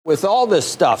With all this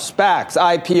stuff, SPACs,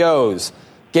 IPOs,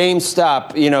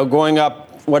 GameStop, going up,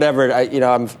 whatever,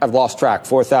 I've lost track,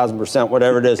 4,000%,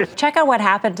 whatever it is. Check out what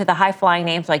happened to the high-flying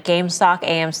names like GameStop,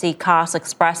 AMC, Cost,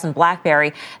 Express, and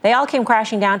BlackBerry. They all came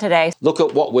crashing down today. Look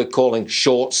at what we're calling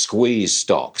short squeeze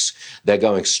stocks. They're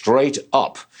going straight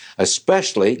up,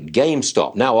 especially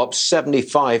GameStop, now up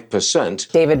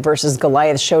 75%. David versus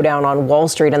Goliath showdown on Wall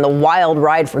Street and the wild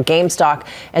ride for GameStop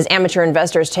as amateur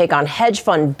investors take on hedge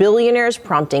fund billionaires,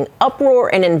 prompting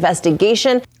uproar and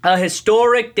investigation. A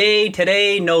historic day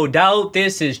today, no doubt.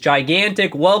 This is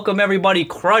gigantic. Welcome, everybody.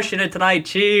 Crushing it tonight.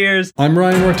 Cheers. I'm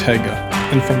Ryan Ortega,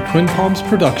 and from Twin Palms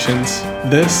Productions,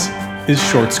 this is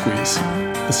Short Squeeze,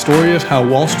 the story of how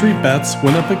Wall Street bets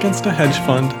went up against a hedge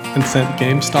fund and sent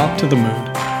GameStop to the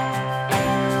moon.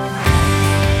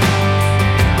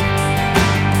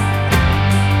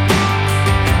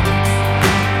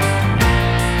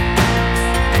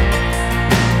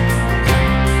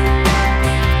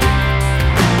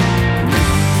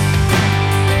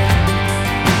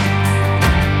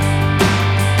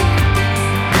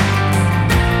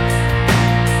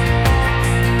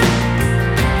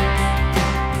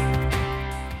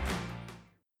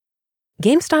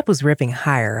 GameStop was ripping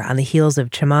higher on the heels of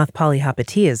Chamath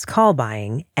Palihapitiya's call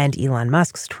buying and Elon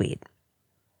Musk's tweet.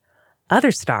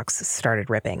 Other stocks started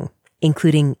ripping,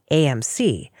 including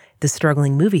AMC, the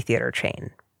struggling movie theater chain.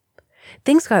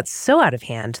 Things got so out of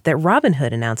hand that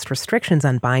Robinhood announced restrictions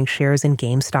on buying shares in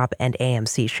GameStop and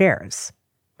AMC shares.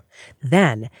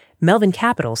 Then, Melvin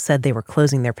Capital said they were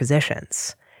closing their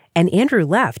positions, and Andrew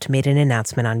Left made an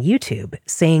announcement on YouTube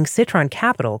saying Citron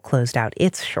Capital closed out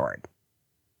its short.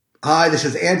 Hi, this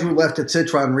is Andrew Left at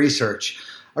Citron Research.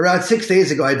 Around 6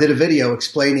 days ago, I did a video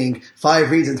explaining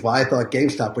 5 reasons why I thought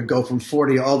GameStop would go from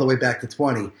 40 all the way back to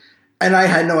 20. And I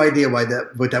had no idea what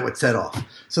that would set off.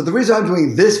 So the reason I'm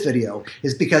doing this video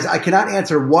is because I cannot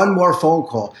answer one more phone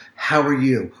call. How are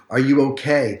you? Are you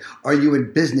okay? Are you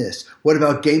in business? What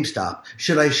about GameStop?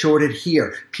 Should I short it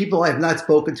here? People I have not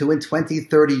spoken to in 20,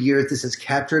 30 years. This has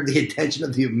captured the attention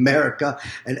of the America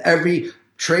and every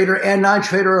trader and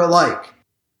non-trader alike.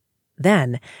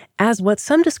 Then, as what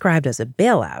some described as a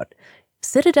bailout,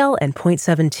 Citadel and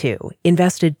Point72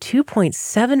 invested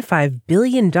 $2.75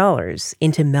 billion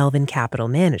into Melvin Capital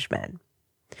Management.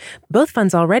 Both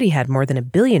funds already had more than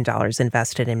 $1 billion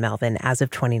invested in Melvin as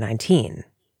of 2019.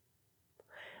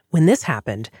 When this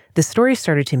happened, the story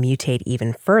started to mutate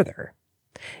even further.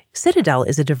 Citadel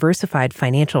is a diversified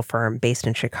financial firm based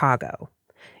in Chicago.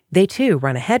 They too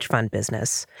run a hedge fund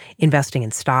business, investing in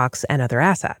stocks and other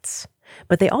assets.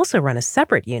 But they also run a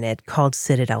separate unit called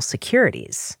Citadel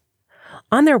Securities.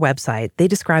 On their website, they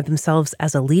describe themselves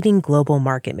as a leading global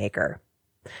market maker.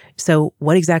 So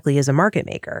what exactly is a market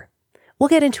maker? We'll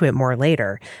get into it more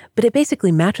later, but it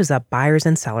basically matches up buyers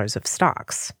and sellers of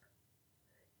stocks.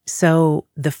 So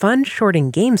the fund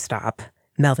shorting GameStop,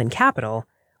 Melvin Capital,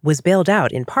 was bailed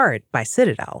out in part by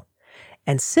Citadel,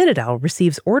 and Citadel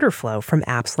receives order flow from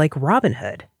apps like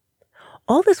Robinhood.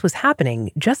 All this was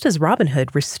happening just as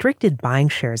Robinhood restricted buying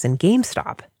shares in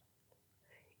GameStop.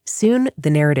 Soon, the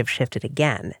narrative shifted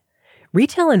again.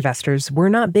 Retail investors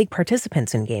were not big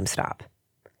participants in GameStop.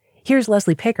 Here's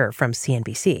Leslie Picker from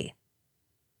CNBC.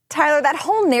 Tyler, that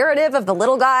whole narrative of the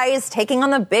little guys taking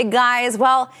on the big guys,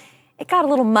 well, it got a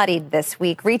little muddied this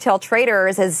week. Retail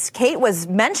traders, as Kate was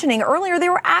mentioning earlier, they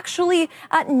were actually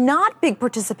not big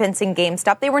participants in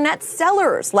GameStop. They were net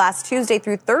sellers last Tuesday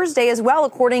through Thursday as well,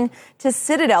 according to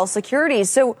Citadel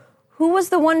Securities. So who was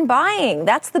the one buying?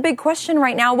 That's the big question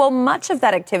right now. Well, much of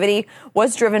that activity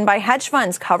was driven by hedge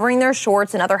funds covering their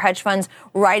shorts and other hedge funds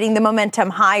riding the momentum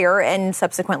higher and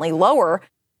subsequently lower.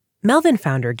 Melvin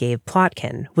founder Gabe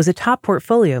Plotkin was a top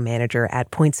portfolio manager at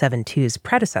Point72's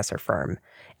predecessor firm,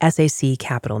 SAC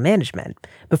Capital Management,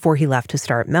 before he left to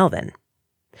start Melvin.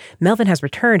 Melvin has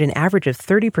returned an average of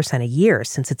 30% a year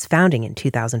since its founding in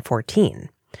 2014,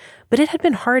 but it had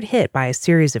been hard hit by a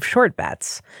series of short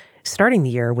bets, starting the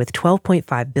year with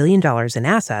 $12.5 billion in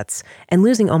assets and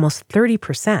losing almost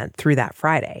 30% through that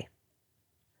Friday.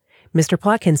 Mr.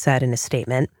 Plotkin said in a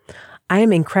statement, "I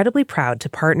am incredibly proud to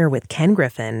partner with Ken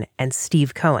Griffin and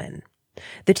Steve Cohen.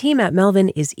 The team at Melvin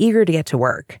is eager to get to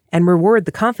work and reward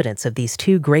the confidence of these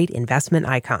two great investment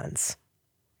icons."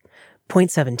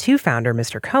 Point72 founder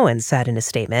Mr. Cohen said in a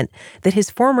statement that his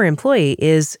former employee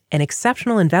is an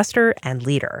exceptional investor and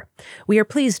leader. "We are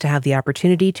pleased to have the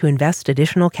opportunity to invest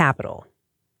additional capital."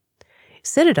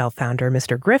 Citadel founder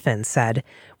Mr. Griffin said,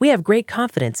 "We have great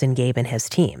confidence in Gabe and his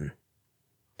team."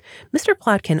 Mr.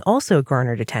 Plotkin also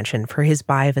garnered attention for his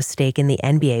buy of a stake in the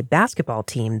NBA basketball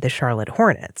team, the Charlotte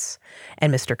Hornets,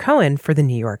 and Mr. Cohen for the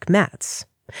New York Mets.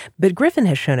 But Griffin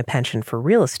has shown a penchant for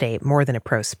real estate more than a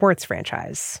pro sports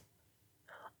franchise.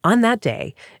 On that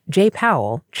day, Jay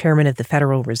Powell, chairman of the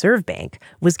Federal Reserve Bank,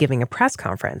 was giving a press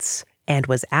conference and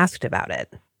was asked about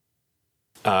it.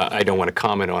 I don't want to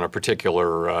comment on a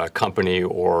particular company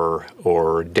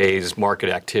or day's market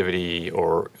activity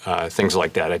or things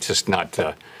like that. It's just not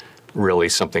really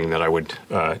something that I would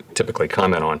typically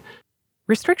comment on.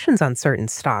 Restrictions on certain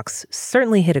stocks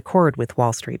certainly hit a chord with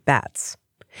Wall Street bets.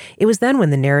 It was then when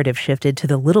the narrative shifted to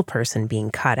the little person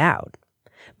being cut out.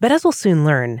 But as we'll soon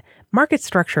learn, market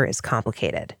structure is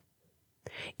complicated.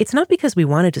 It's not because we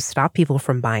wanted to stop people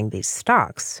from buying these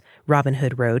stocks,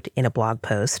 Robinhood wrote in a blog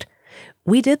post.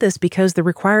 We did this because the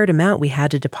required amount we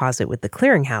had to deposit with the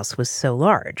clearinghouse was so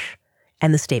large.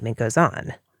 And the statement goes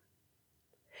on.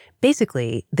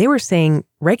 Basically, they were saying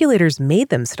regulators made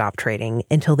them stop trading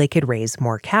until they could raise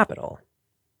more capital.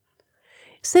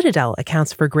 Citadel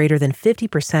accounts for greater than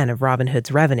 50% of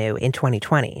Robinhood's revenue in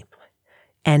 2020.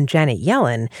 And Janet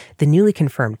Yellen, the newly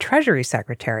confirmed Treasury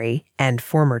Secretary and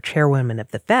former chairwoman of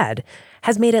the Fed,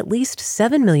 has made at least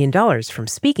 $7 million from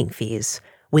speaking fees,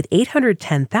 with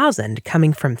 $810,000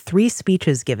 coming from 3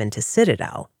 speeches given to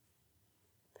Citadel.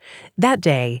 That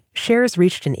day, shares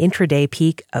reached an intraday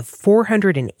peak of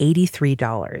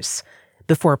 $483,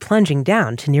 before plunging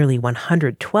down to nearly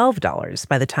 $112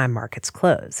 by the time markets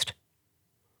closed.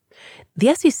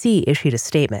 The SEC issued a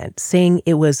statement saying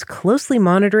it was closely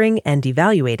monitoring and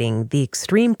evaluating the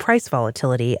extreme price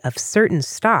volatility of certain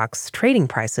stocks' trading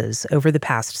prices over the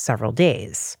past several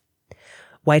days.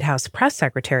 White House Press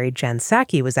Secretary Jen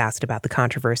Psaki was asked about the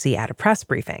controversy at a press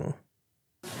briefing.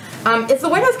 Is the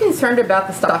White House concerned about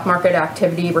the stock market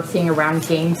activity we're seeing around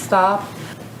GameStop?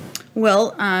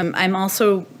 Well, I'm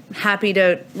also happy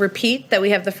to repeat that we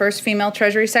have the first female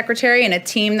Treasury Secretary and a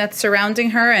team that's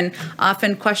surrounding her, and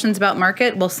often questions about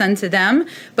market we'll send to them.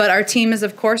 But our team is,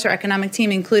 of course, our economic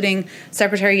team, including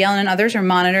Secretary Yellen and others, are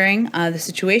monitoring the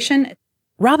situation.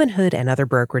 Robinhood and other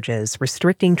brokerages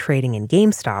restricting trading in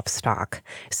GameStop stock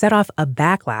set off a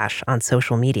backlash on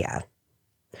social media.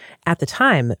 At the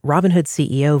time, Robinhood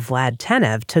CEO Vlad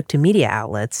Tenev took to media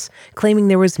outlets, claiming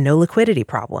there was no liquidity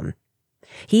problem.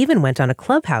 He even went on a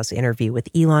Clubhouse interview with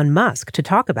Elon Musk to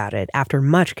talk about it after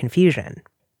much confusion.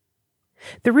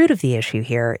 The root of the issue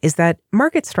here is that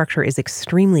market structure is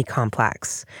extremely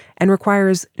complex and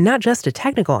requires not just a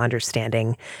technical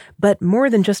understanding, but more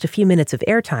than just a few minutes of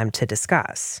airtime to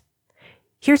discuss.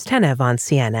 Here's Tenev on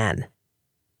CNN.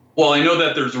 Well, I know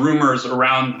that there's rumors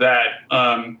around that,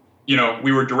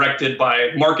 we were directed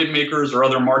by market makers or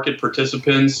other market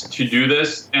participants to do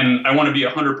this. And I want to be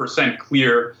 100%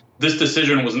 clear. This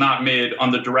decision was not made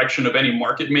on the direction of any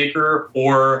market maker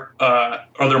or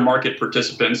other market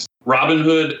participants.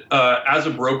 Robinhood, as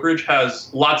a brokerage, has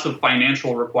lots of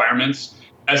financial requirements,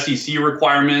 SEC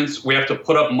requirements. We have to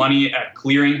put up money at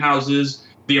clearinghouses.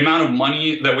 The amount of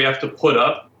money that we have to put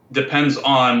up depends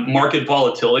on market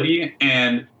volatility,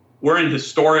 and we're in a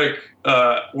historic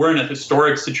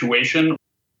situation.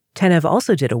 Tenev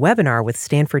also did a webinar with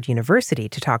Stanford University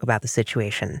to talk about the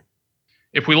situation.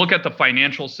 If we look at the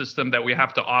financial system that we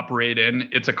have to operate in,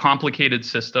 it's a complicated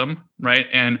system, right?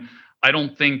 And I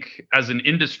don't think as an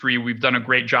industry, we've done a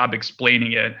great job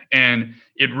explaining it. And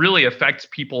it really affects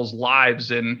people's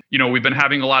lives. And, we've been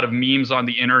having a lot of memes on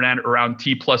the internet around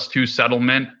T+2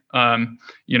 settlement.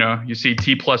 You see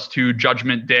T+2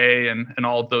 Judgment Day and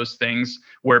all of those things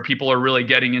where people are really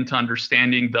getting into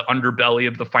understanding the underbelly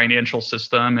of the financial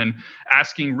system and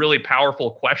asking really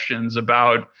powerful questions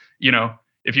about,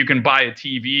 if you can buy a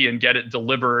TV and get it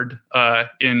delivered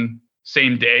in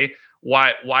same day,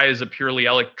 why is a purely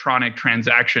electronic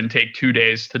transaction take 2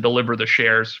 days to deliver the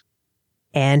shares?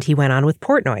 And he went on with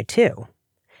Portnoy, too.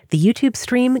 The YouTube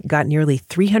stream got nearly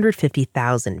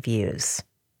 350,000 views.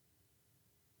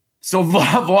 So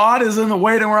Vlad is in the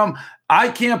waiting room. I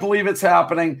can't believe it's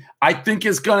happening. I think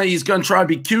he's gonna try to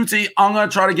be cutesy. I'm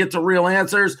gonna try to get to real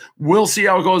answers. We'll see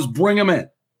how it goes. Bring him in.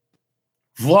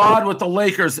 Vlad with the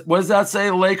Lakers. What does that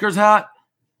say? Lakers hat?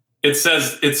 It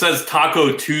says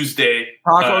Taco Tuesday.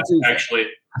 Taco Tuesday. Actually.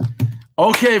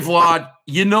 Okay, Vlad.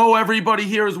 Everybody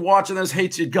here is watching this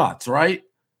hates your guts, right?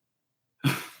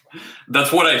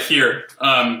 That's what I hear.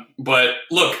 But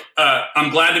look,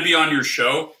 I'm glad to be on your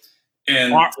show.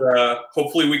 And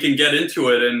hopefully we can get into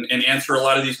it and answer a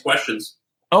lot of these questions.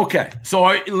 Okay, so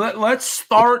let's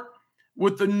start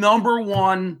with the number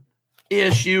one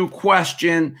issue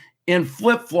question in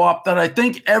flip-flop that I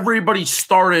think everybody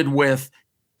started with.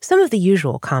 Some of the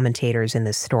usual commentators in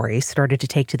this story started to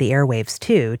take to the airwaves,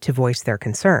 too, to voice their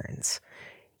concerns.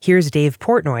 Here's Dave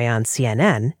Portnoy on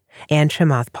CNN and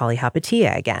Chamath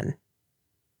Palihapitiya again.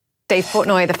 Dave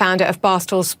Portnoy, the founder of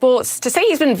Barstool Sports. To say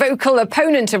he's been vocal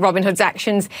opponent of Robinhood's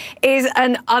actions is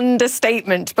an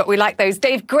understatement, but we like those.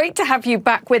 Dave, great to have you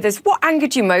back with us. What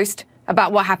angered you most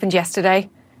about what happened yesterday?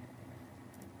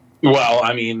 Well,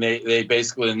 I mean, they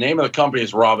basically, the name of the company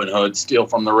is Robinhood, steal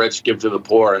from the rich, give to the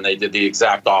poor, and they did the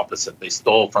exact opposite. They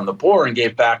stole from the poor and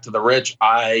gave back to the rich.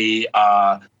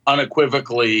 I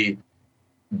unequivocally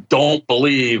don't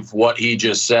believe what he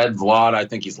just said. Vlad, I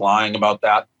think he's lying about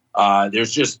that.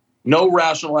 There's just no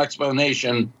rational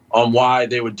explanation on why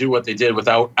they would do what they did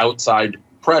without outside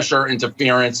pressure,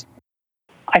 interference.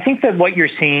 I think that what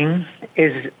you're seeing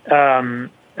is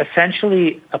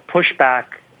essentially a pushback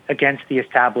against the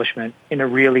establishment in a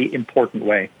really important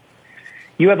way.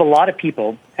 You have a lot of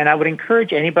people, and I would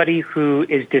encourage anybody who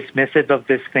is dismissive of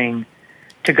this thing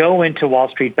to go into Wall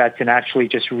Street Bets and actually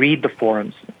just read the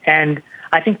forums. And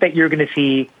I think that you're going to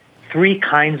see three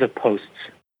kinds of posts.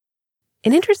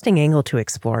 An interesting angle to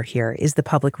explore here is the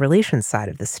public relations side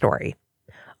of the story.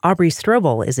 Aubrey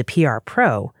Strobel is a PR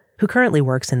pro who currently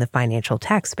works in the financial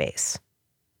tech space.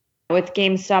 With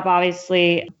GameStop,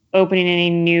 obviously, opening any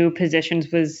new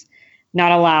positions was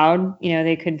not allowed. You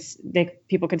know,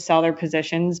 people could sell their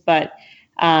positions, but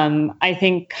I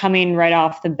think coming right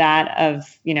off the bat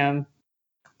of, you know,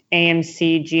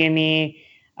 AMC, GME,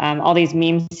 all these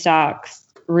meme stocks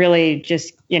really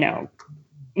just, you know,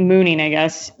 mooning, I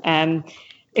guess.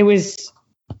 It was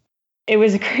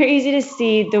crazy to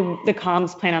see the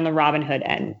comms plan on the Robinhood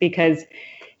end, because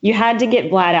you had to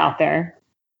get Vlad out there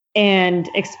and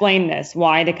explain this,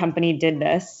 why the company did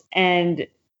this. And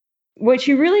what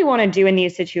you really want to do in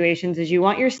these situations is you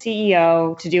want your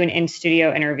CEO to do an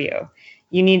in-studio interview.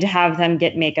 You need to have them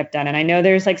get makeup done. And I know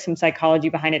there's like some psychology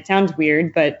behind it. Sounds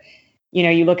weird, but you know,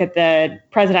 you look at the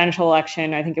presidential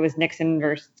election, I think it was Nixon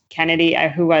versus Kennedy.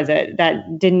 Who was it?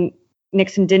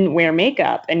 Nixon didn't wear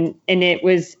makeup. And there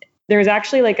was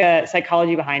actually like a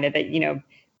psychology behind it that, you know,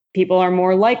 people are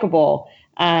more likable.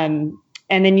 And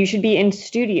then you should be in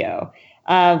studio.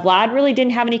 Vlad really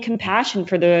didn't have any compassion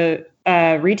for the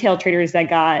retail traders that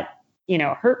got, you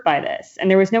know, hurt by this. And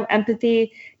there was no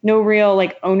empathy, no real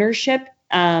like ownership,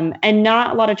 and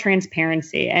not a lot of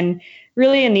transparency. And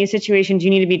really in these situations, you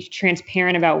need to be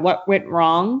transparent about what went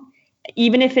wrong,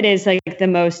 even if it is like the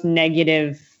most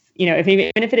negative, you know,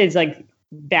 even if it is like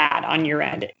bad on your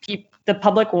end. The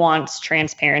public wants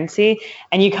transparency,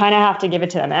 and you kind of have to give it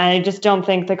to them. And I just don't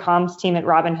think the comms team at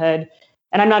Robinhood,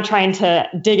 and I'm not trying to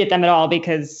dig at them at all,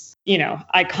 because, you know,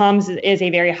 comms is a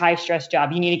very high stress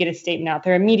job. You need to get a statement out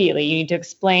there immediately. You need to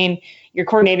explain. You're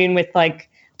coordinating with like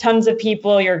tons of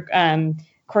people. You're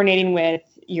coordinating with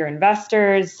your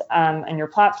investors and your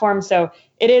platform. So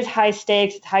it is high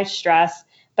stakes, it's high stress.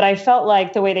 But I felt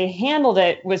like the way they handled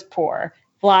it was poor.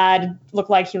 Vlad looked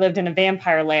like he lived in a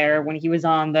vampire lair when he was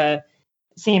on the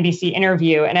CNBC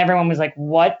interview, and everyone was like,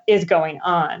 what is going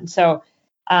on? So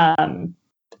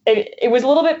it was a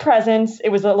little bit presence, it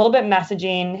was a little bit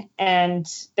messaging, and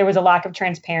there was a lack of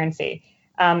transparency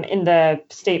in the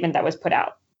statement that was put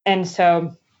out. And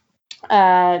so,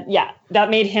 that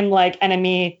made him like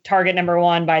enemy target number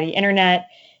one by the internet.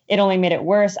 It only made it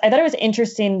worse. I thought it was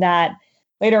interesting that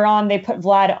later on they put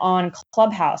Vlad on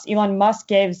Clubhouse. Elon Musk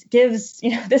gives,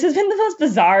 you know, this has been the most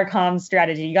bizarre comms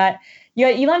strategy. You got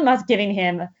Elon Musk giving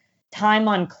him time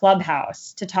on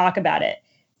Clubhouse to talk about it.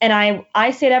 And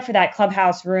I stayed up for that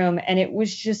Clubhouse room, and it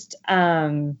was just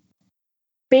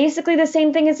basically the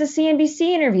same thing as the CNBC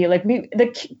interview. Like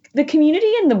the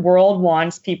community in the world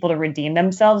wants people to redeem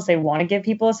themselves. They want to give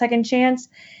people a second chance.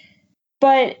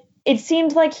 But it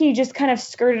seemed like he just kind of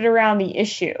skirted around the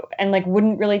issue and like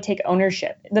wouldn't really take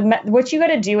ownership. What you got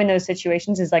to do in those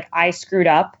situations is like, I screwed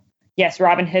up. Yes,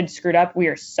 Robinhood screwed up. We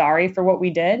are sorry for what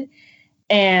we did.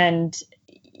 And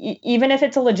even if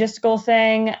it's a logistical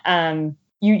thing,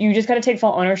 you just got to take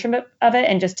full ownership of it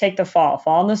and just take the fall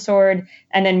on the sword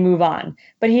and then move on.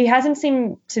 But he hasn't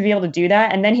seemed to be able to do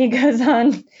that. And then he goes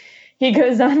on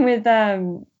with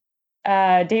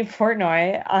Dave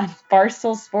Portnoy on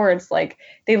Barstool Sports. Like,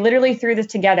 they literally threw this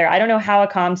together. I don't know how a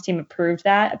comms team approved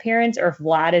that appearance, or if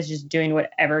Vlad is just doing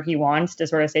whatever he wants to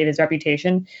sort of save his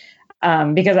reputation.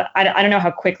 Because I don't know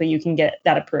how quickly you can get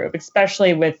that approved,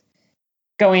 especially with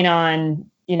going on,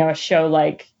 you know, a show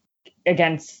like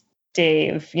against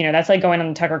Dave. You know, that's like going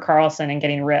on Tucker Carlson and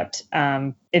getting ripped.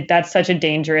 That's such a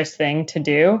dangerous thing to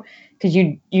do, because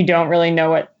you don't really know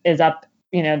what is up,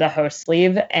 you know, the host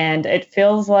sleeve. And it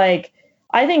feels like,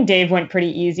 I think Dave went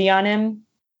pretty easy on him,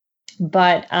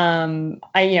 but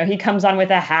he comes on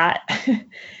with a hat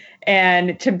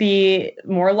and to be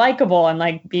more likable and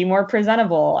like be more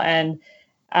presentable. And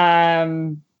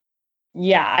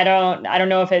yeah, I don't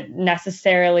know if it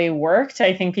necessarily worked.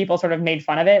 I think people sort of made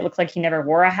fun of it. It looks like he never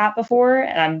wore a hat before,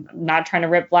 and I'm not trying to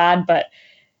rip Vlad, but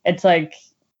it's like,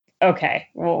 okay,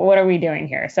 well, what are we doing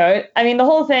here? So, I mean, the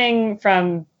whole thing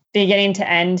from beginning to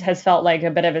end has felt like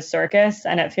a bit of a circus,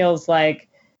 and it feels like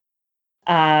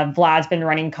Vlad's been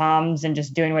running comms and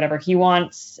just doing whatever he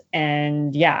wants.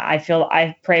 And yeah,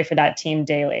 I pray for that team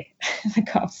daily, the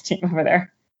comms team over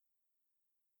there.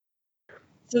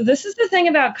 So this is the thing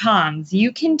about comms.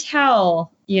 You can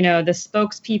tell, the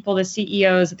spokespeople, the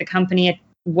CEOs of the company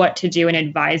what to do and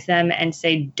advise them and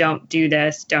say, don't do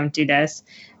this, don't do this.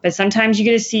 But sometimes you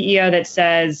get a CEO that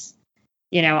says,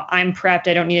 I'm prepped.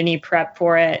 I don't need any prep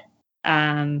for it.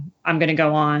 I'm going to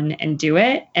go on and do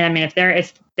it. And I mean, if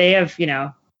they have,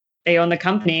 they own the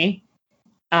company,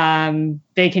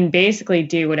 they can basically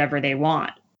do whatever they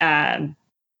want.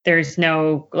 There's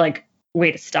no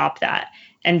way to stop that.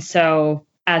 And so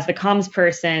as the comms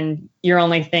person, your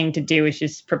only thing to do is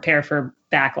just prepare for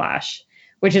backlash,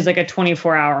 which is like a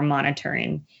 24-hour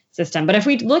monitoring system. But if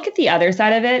we look at the other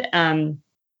side of it,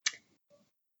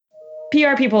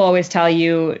 PR people always tell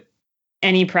you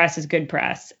any press is good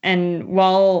press. And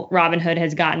while Robinhood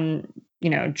has gotten,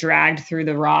 dragged through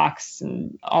the rocks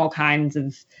and all kinds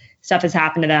of stuff has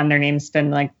happened to them, their name's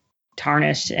been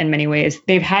tarnished in many ways.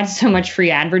 They've had so much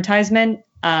free advertisement.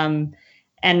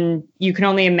 And you can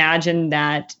only imagine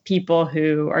that people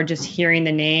who are just hearing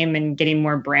the name and getting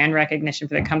more brand recognition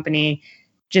for the company,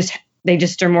 they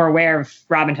just are more aware of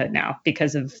Robinhood now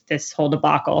because of this whole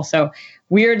debacle. So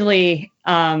weirdly,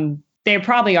 they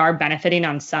probably are benefiting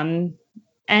on some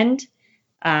end.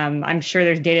 I'm sure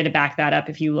there's data to back that up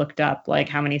if you looked up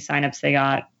how many signups they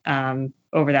got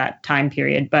over that time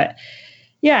period. But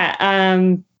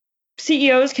yeah,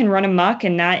 CEOs can run amok,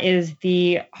 and that is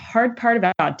the hard part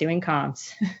about doing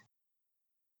comms.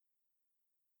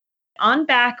 On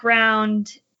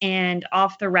background and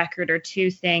off the record are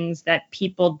two things that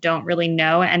people don't really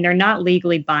know, and they're not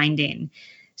legally binding.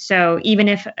 So even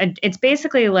if it's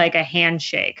basically like a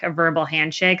handshake, a verbal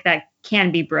handshake that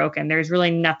can be broken, there's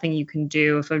really nothing you can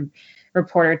do if a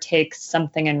reporter takes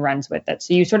something and runs with it.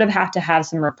 So you sort of have to have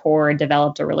some rapport,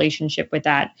 developed a relationship with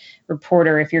that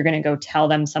reporter if you're going to go tell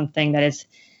them something that is,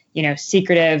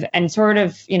 secretive and sort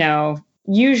of,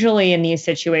 usually in these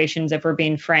situations, if we're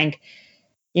being frank,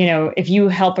 if you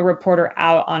help a reporter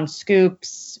out on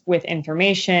scoops with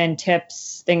information,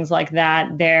 tips, things like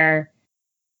that,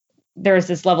 there's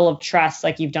this level of trust,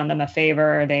 like you've done them a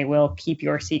favor, they will keep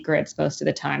your secrets most of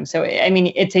the time. So, I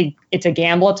mean, it's a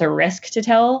gamble, it's a risk to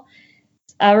tell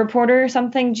a reporter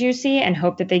something juicy and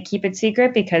hope that they keep it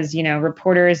secret because,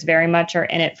 reporters very much are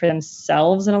in it for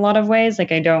themselves in a lot of ways. I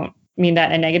don't mean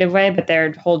that in a negative way, but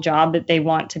their whole job that they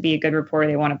want to be a good reporter,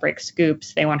 they want to break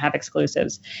scoops, they want to have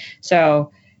exclusives.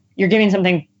 So you're giving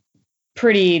something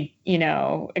pretty,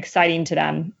 exciting to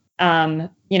them.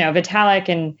 Vitalik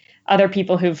and other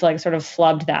people who've sort of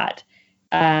flubbed that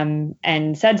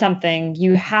and said something,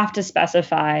 you have to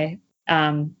specify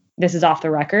this is off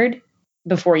the record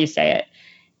before you say it.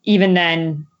 Even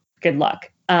then, good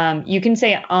luck. You can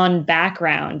say on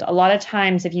background. A lot of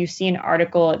times if you see an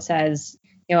article, it says,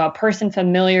 a person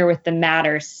familiar with the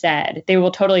matter said, they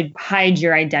will totally hide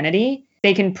your identity.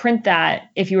 They can print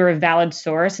that if you are a valid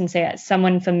source and say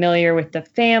someone familiar with the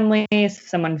family,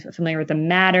 someone familiar with the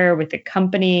matter, with the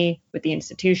company, with the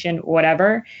institution,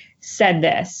 whatever, said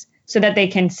this, so that they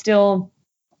can still,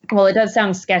 well, it does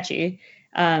sound sketchy.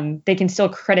 They can still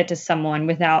credit to someone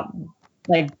without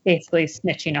basically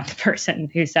snitching on the person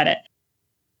who said it.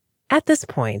 At this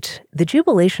point, the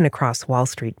jubilation across Wall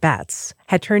Street bets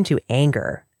had turned to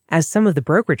anger as some of the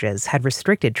brokerages had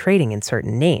restricted trading in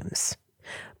certain names.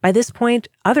 By this point,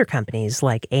 other companies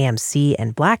like AMC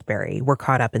and BlackBerry were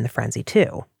caught up in the frenzy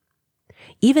too.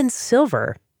 Even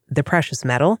silver, the precious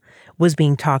metal, was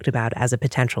being talked about as a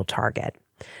potential target.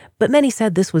 But many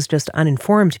said this was just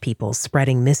uninformed people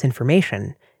spreading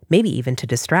misinformation, maybe even to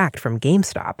distract from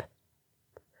GameStop.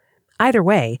 Either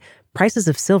way, prices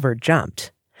of silver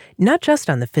jumped. Not just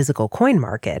on the physical coin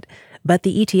market, but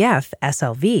the ETF,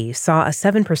 SLV, saw a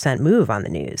 7% move on the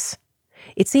news.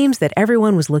 It seems that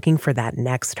everyone was looking for that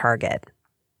next target.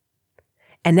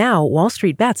 And now, Wall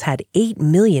Street Bets had 8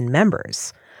 million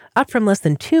members, up from less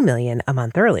than 2 million a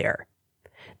month earlier.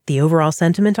 The overall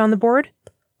sentiment on the board?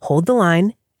 Hold the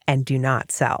line and do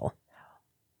not sell.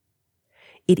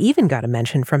 It even got a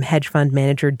mention from hedge fund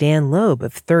manager Dan Loeb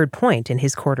of Third Point in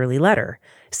his quarterly letter,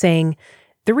 saying,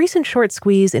 "The recent short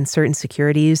squeeze in certain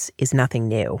securities is nothing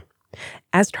new.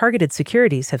 As targeted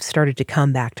securities have started to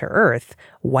come back to earth,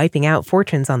 wiping out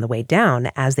fortunes on the way down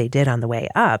as they did on the way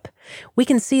up, we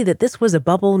can see that this was a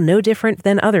bubble no different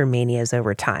than other manias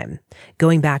over time,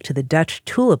 going back to the Dutch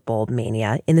tulip bulb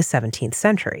mania in the 17th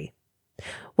century.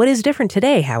 What is different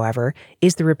today, however,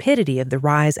 is the rapidity of the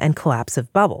rise and collapse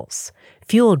of bubbles,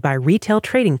 fueled by retail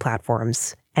trading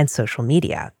platforms and social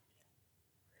media.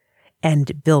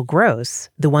 And Bill Gross,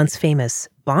 the once famous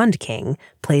Bond King,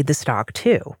 played the stock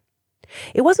too.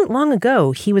 It wasn't long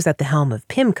ago he was at the helm of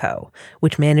PIMCO,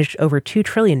 which managed over $2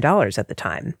 trillion at the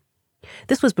time.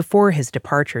 This was before his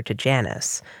departure to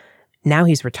Janus. Now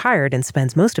he's retired and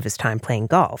spends most of his time playing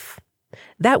golf.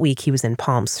 That week he was in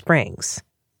Palm Springs.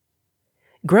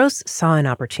 Gross saw an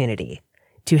opportunity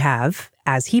to have,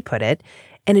 as he put it,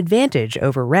 an advantage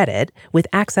over Reddit with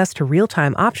access to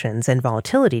real-time options and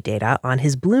volatility data on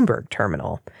his Bloomberg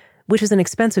terminal, which is an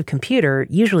expensive computer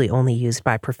usually only used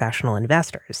by professional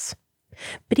investors.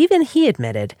 But even he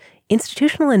admitted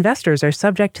institutional investors are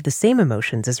subject to the same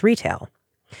emotions as retail.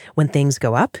 When things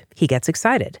go up, he gets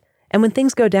excited. And when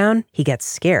things go down, he gets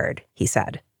scared, he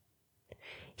said.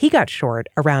 He got short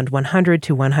around $100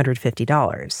 to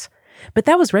 $150. But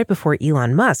that was right before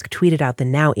Elon Musk tweeted out the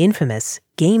now infamous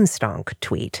GameStonk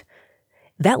tweet.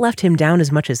 That left him down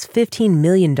as much as $15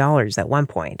 million at one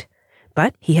point.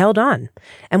 But he held on.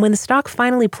 And when the stock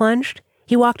finally plunged,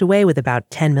 he walked away with about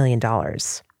 $10 million.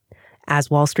 As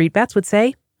Wall Street Bets would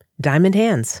say, diamond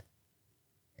hands.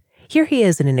 Here he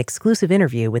is in an exclusive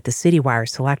interview with the CityWire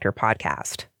Selector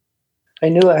podcast. I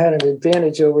knew I had an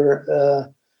advantage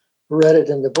over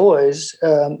Reddit and the boys,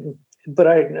 but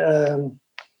I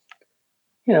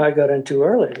got in too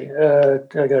early.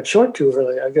 I got short too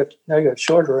early. I got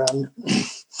short around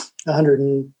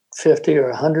 150 or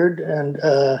 100, and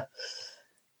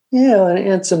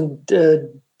some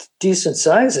decent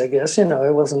size, I guess. It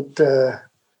wasn't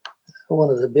one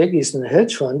of the biggies in the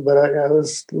hedge fund, but I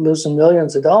was losing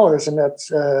millions of dollars, and that's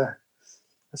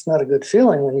not a good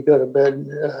feeling when you go to bed.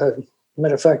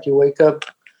 Matter of fact, you wake up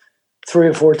 3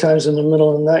 or 4 times in the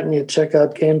middle of the night and you check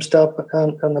out GameStop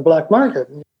on the black market.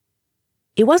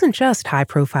 It wasn't just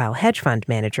high-profile hedge fund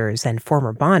managers and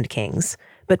former bond kings,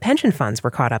 but pension funds were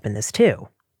caught up in this too.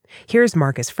 Here's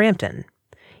Marcus Frampton.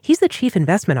 He's the chief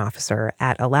investment officer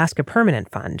at Alaska Permanent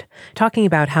Fund, talking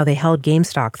about how they held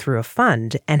GameStop through a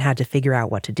fund and had to figure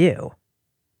out what to do.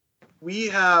 We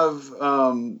have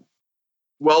well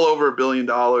over $1 billion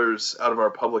out of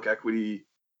our public equity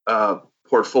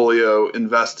portfolio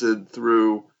invested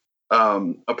through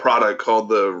a product called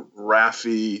the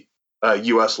RAFI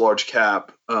U.S. Large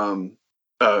Cap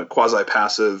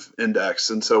Quasi-Passive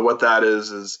Index. And so what that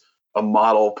is a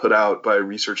model put out by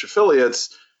research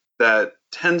affiliates that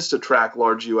tends to track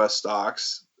large U.S.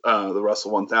 stocks, the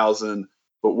Russell 1000,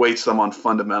 but weights them on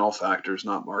fundamental factors,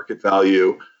 not market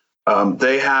value.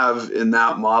 They have in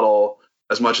that model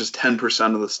as much as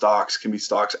 10% of the stocks can be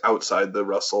stocks outside the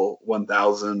Russell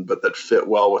 1000, but that fit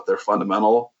well with their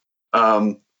fundamental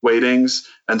weightings.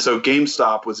 And so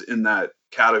GameStop was in that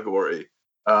category.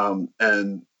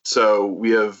 And so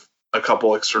we have a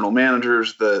couple external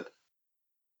managers that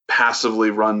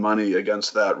passively run money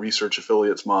against that research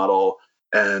affiliates model.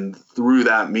 And through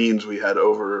that means we had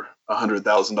over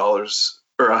 $100,000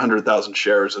 or 100,000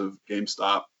 shares of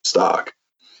GameStop stock.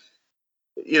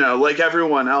 Like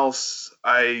everyone else,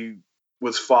 I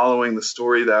was following the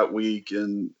story that week,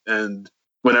 and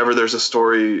whenever there's a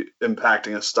story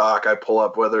impacting a stock, I pull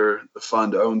up whether the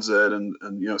fund owns it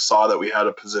and saw that we had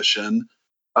a position.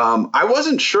 I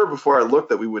wasn't sure before I looked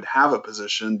that we would have a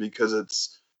position because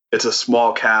it's a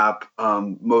small cap.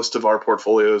 Most of our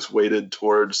portfolio is weighted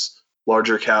towards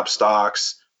larger cap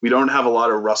stocks. We don't have a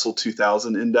lot of Russell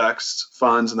 2000 indexed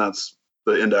funds, and that's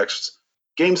the index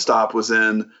GameStop was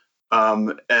in.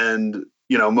 And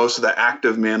most of the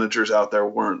active managers out there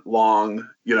weren't long.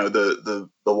 The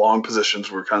long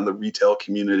positions were kind of the retail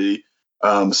community.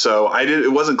 So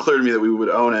it wasn't clear to me that we would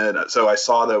own it. So I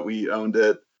saw that we owned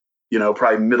it,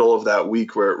 probably middle of that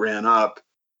week where it ran up,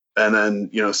 and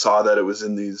then, saw that it was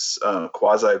in these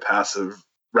quasi-passive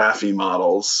RAFI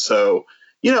models. So,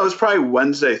 it was probably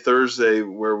Wednesday, Thursday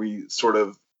where we sort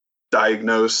of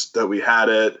diagnosed that we had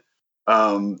it.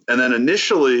 And then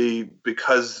initially,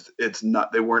 because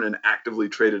they weren't in actively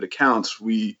traded accounts,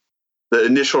 the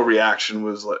initial reaction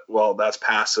was like, well, that's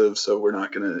passive, so we're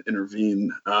not going to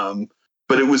intervene.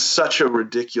 But it was such a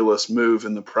ridiculous move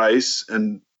in the price,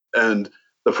 and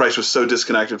the price was so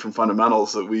disconnected from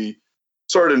fundamentals that we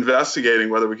started investigating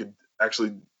whether we could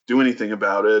actually do anything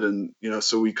about it. And,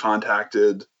 so we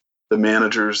contacted the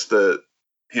managers that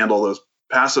handle those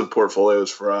passive portfolios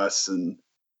for us, and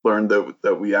learned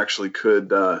that we actually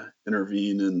could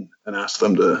intervene and ask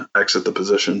them to exit the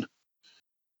position.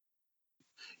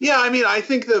 Yeah, I mean, I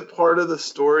think that part of the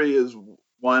story is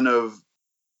one of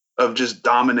just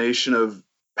domination of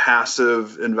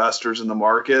passive investors in the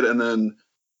market, and then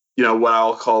what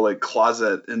I'll call like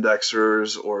closet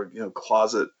indexers or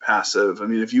closet passive. I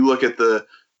mean, if you look at the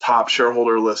top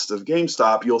shareholder list of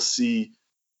GameStop, you'll see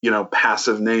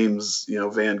passive names,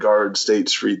 Vanguard, State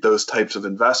Street, those types of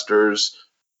investors.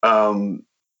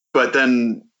 But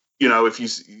then if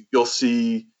you'll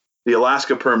see the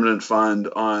Alaska Permanent Fund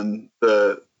on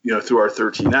the through our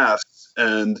 13Fs,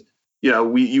 and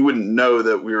you wouldn't know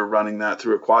that we were running that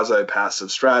through a quasi-passive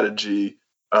strategy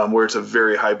where it's a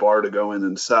very high bar to go in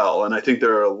and sell. And I think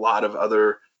there are a lot of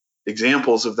other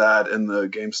examples of that in the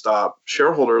GameStop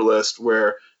shareholder list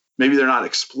where maybe they're not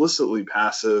explicitly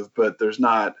passive, but there's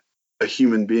not a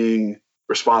human being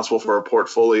responsible for a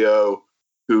portfolio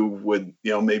who would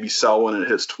maybe sell when it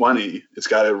hits 20. It's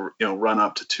got to run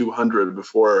up to 200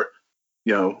 before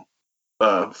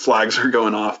flags are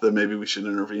going off that maybe we should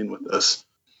intervene with this.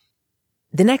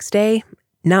 The next day,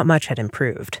 not much had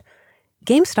improved.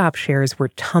 GameStop shares were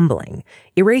tumbling,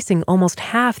 erasing almost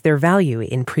half their value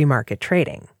in pre-market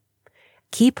trading.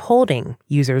 Keep holding,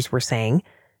 users were saying,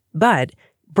 but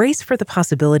brace for the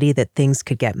possibility that things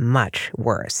could get much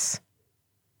worse.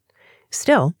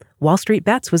 Still, Wall Street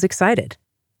Bets was excited.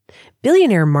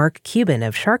 Billionaire Mark Cuban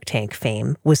of Shark Tank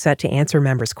fame was set to answer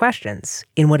members' questions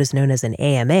in what is known as an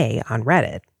AMA on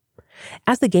Reddit.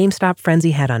 As the GameStop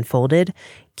frenzy had unfolded,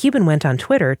 Cuban went on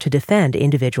Twitter to defend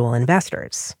individual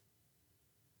investors.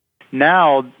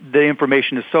 Now the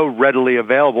information is so readily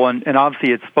available, and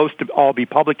obviously it's supposed to all be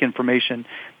public information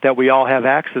that we all have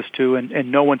access to,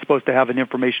 and no one's supposed to have an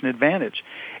information advantage.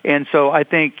 And so I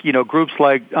think groups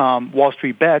like Wall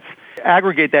Street Bets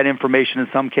aggregate that information in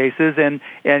some cases,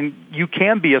 and you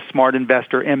can be a smart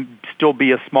investor and still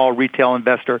be a small retail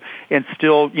investor and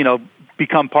still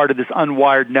become part of this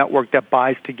unwired network that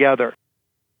buys together.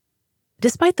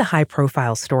 Despite the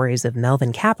high-profile stories of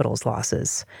Melvin Capital's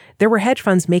losses, there were hedge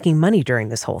funds making money during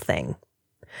this whole thing.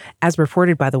 As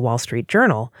reported by the Wall Street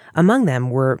Journal, among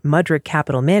them were Mudrick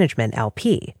Capital Management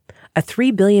LP, a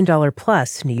 $3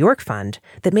 billion-plus New York fund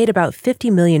that made about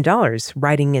 $50 million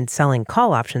writing and selling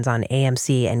call options on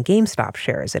AMC and GameStop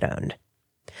shares it owned.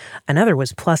 Another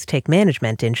was Plus Take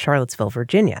Management in Charlottesville,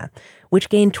 Virginia, which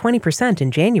gained 20%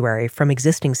 in January from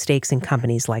existing stakes in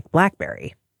companies like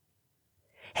BlackBerry.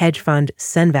 Hedge fund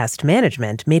Senvest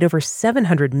Management made over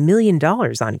 $700 million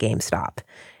on GameStop,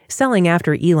 selling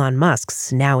after Elon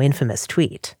Musk's now infamous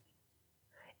tweet.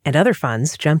 And other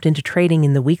funds jumped into trading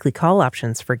in the weekly call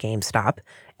options for GameStop,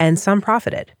 and some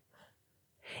profited.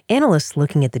 Analysts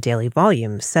looking at the daily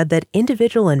volume said that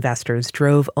individual investors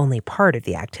drove only part of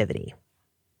the activity.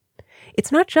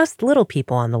 It's not just little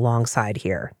people on the long side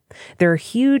here. There are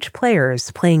huge players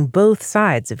playing both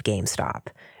sides of GameStop,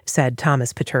 said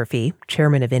Thomas Peterfy,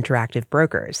 chairman of Interactive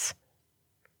Brokers.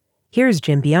 Here's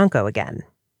Jim Bianco again.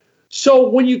 So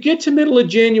when you get to middle of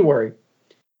January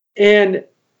and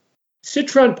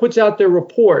Citron puts out their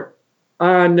report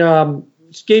on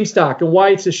GameStop and why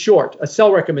it's a short, a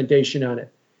sell recommendation on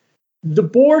it, the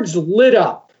boards lit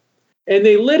up. And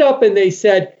they lit up and they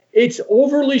said, it's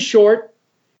overly short.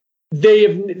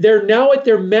 They're now at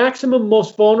their maximum,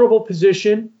 most vulnerable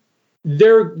position.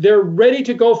 They're ready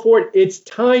to go for it. It's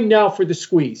time now for the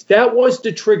squeeze. That was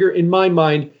the trigger in my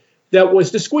mind. That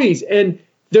was the squeeze. And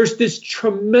there's this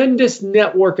tremendous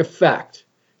network effect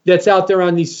that's out there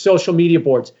on these social media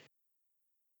boards.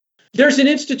 There's an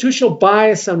institutional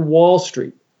bias on Wall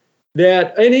Street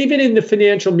that, and even in the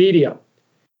financial media,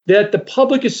 that the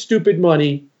public is stupid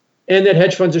money and that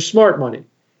hedge funds are smart money.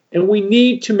 And we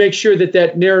need to make sure that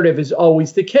that narrative is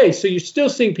always the case. So you're still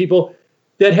seeing people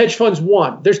that hedge funds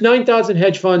won. There's 9,000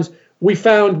 hedge funds. We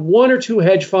found one or two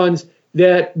hedge funds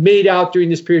that made out during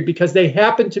this period because they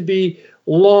happened to be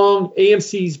long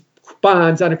AMC's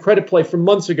bonds on a credit play from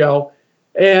months ago.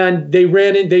 And they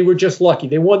ran in, they were just lucky.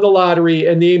 They won the lottery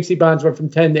and the AMC bonds went from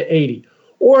 10 to 80.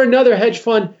 Or another hedge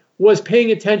fund was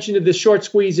paying attention to the short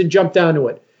squeeze and jumped onto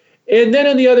it. And then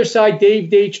on the other side,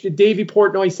 Davey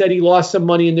Portnoy said he lost some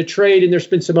money in the trade, and there's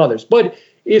been some others. But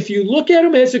if you look at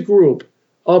them as a group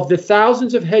of the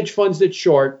thousands of hedge funds that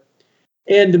short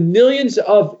and the millions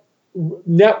of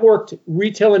networked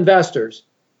retail investors,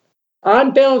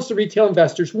 on balance, the retail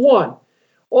investors won.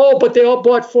 Oh, but they all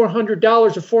bought $400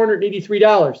 or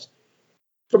 $483.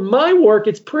 From my work,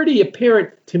 it's pretty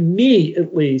apparent to me,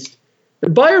 at least, the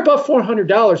buyer above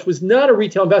 $400 was not a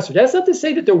retail investor. That's not to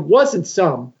say that there wasn't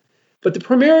some, but the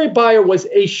primary buyer was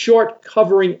a short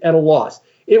covering at a loss.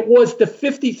 It was the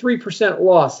 53%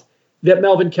 loss that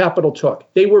Melvin Capital took.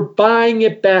 They were buying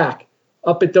it back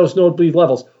up at those nosebleed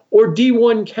levels, or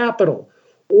D1 Capital,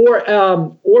 or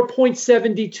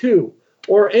 0.72,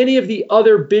 or any of the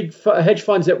other big hedge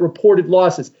funds that reported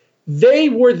losses. They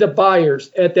were the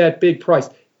buyers at that big price.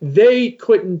 They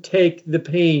couldn't take the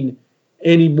pain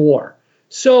anymore.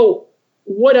 So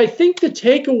what I think the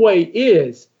takeaway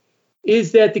is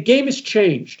that the game has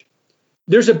changed.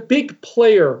 There's a big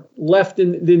player left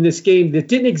in this game that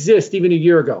didn't exist even a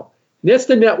year ago. And that's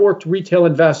the networked retail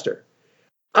investor.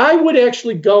 I would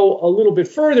actually go a little bit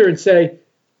further and say,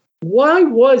 why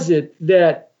was it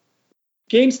that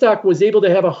GameStop was able to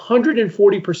have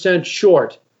 140%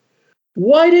 short?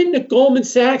 Why didn't the Goldman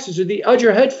Sachs or the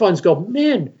other hedge funds go,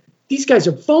 man, these guys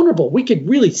are vulnerable. We could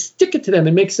really stick it to them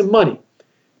and make some money?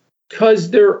 Because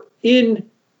they're in,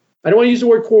 I don't want to use the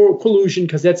word collusion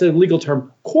because that's a legal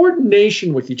term,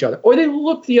 coordination with each other, or they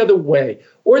look the other way,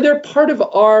 or they're part of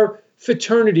our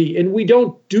fraternity and we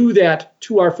don't do that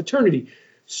to our fraternity.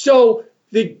 So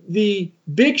the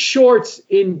big shorts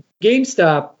in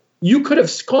GameStop, you could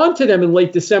have gone to them in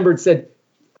late December and said,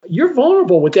 you're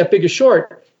vulnerable with that big a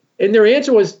short. And their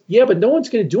answer was, yeah, but no one's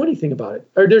going to do anything about it.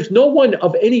 Or there's no one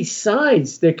of any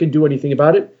size that can do anything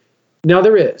about it. Now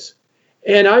there is.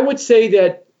 And I would say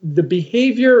that the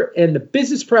behavior and the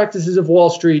business practices of Wall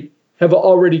Street have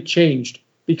already changed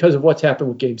because of what's happened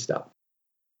with GameStop.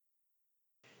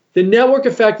 The network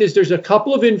effect is there's a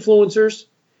couple of influencers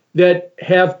that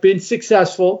have been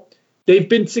successful. They've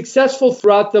been successful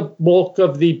throughout the bulk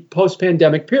of the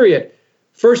post-pandemic period.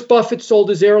 First, Buffett sold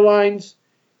his airlines,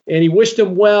 and he wished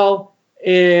them well.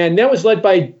 And that was led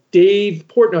by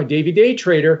Davey Day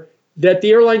Trader, that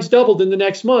the airlines doubled in the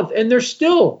next month. And they're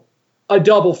still a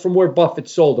double from where Buffett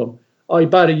sold them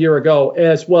about a year ago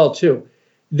as well, too.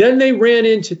 Then they ran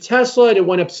into Tesla, and it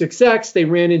went up 6x. They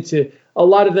ran into a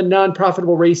lot of the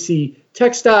non-profitable racy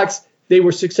tech stocks. They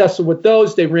were successful with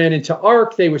those. They ran into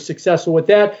ARK. They were successful with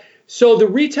that. So the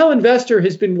retail investor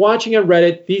has been watching on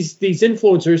Reddit these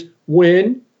influencers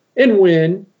win and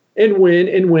win and win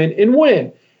and win and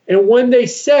win. And when they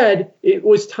said it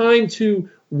was time to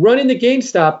run into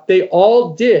GameStop, they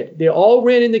all did. They all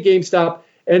ran into GameStop,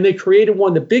 and they created one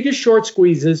of the biggest short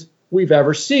squeezes we've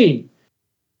ever seen.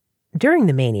 During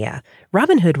the mania,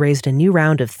 Robinhood raised a new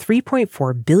round of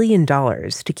 $3.4 billion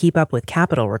to keep up with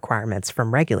capital requirements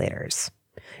from regulators.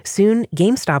 Soon,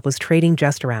 GameStop was trading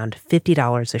just around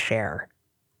 $50 a share.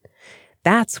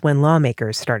 That's when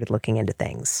lawmakers started looking into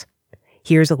things.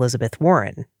 Here's Elizabeth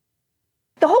Warren.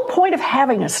 The whole point of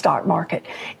having a stock market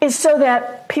is so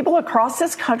that people across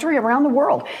this country, around the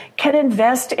world, can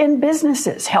invest in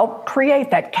businesses, help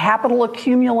create that capital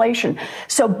accumulation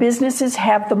so businesses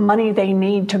have the money they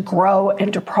need to grow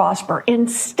and to prosper.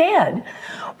 Instead,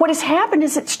 what has happened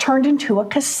is it's turned into a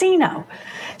casino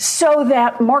so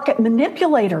that market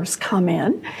manipulators come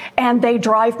in and they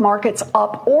drive markets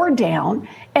up or down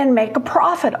and make a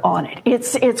profit on it.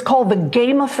 It's called the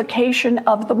gamification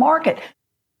of the market.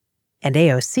 And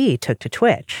AOC took to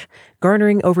Twitch,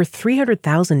 garnering over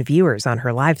 300,000 viewers on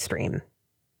her live stream.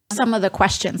 Some of the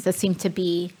questions that seem to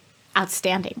be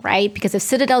outstanding, right? Because if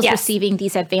Citadel's receiving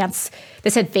this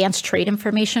advanced trade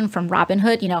information from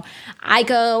Robinhood, I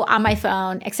go on my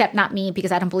phone, except not me,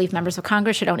 because I don't believe members of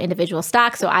Congress should own individual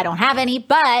stocks, so I don't have any.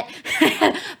 But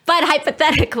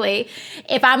hypothetically,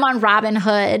 if I'm on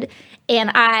Robinhood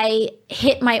and I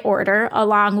hit my order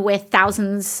along with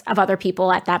thousands of other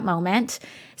people at that moment,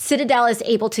 Citadel is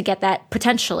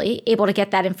potentially able to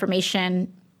get that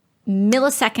information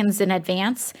milliseconds in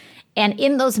advance. And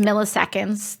in those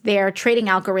milliseconds, their trading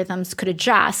algorithms could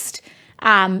adjust,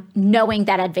 knowing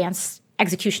that advanced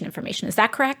execution information. Is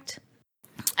that correct?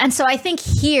 And so I think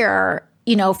here,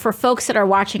 for folks that are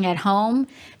watching at home,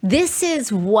 this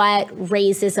is what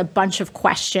raises a bunch of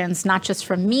questions, not just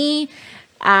from me,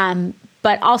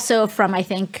 but also from, I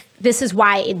think, this is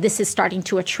why this is starting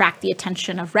to attract the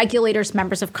attention of regulators,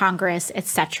 members of Congress, et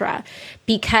cetera,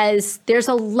 because there's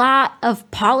a lot of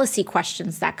policy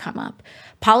questions that come up.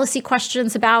 Policy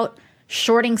questions about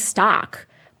shorting stock,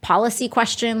 policy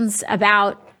questions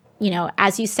about,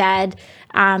 as you said,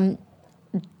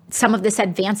 some of this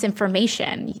advanced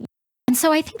information. And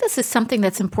so I think this is something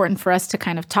that's important for us to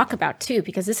kind of talk about too,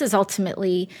 because this is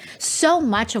ultimately so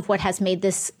much of what has made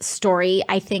this story,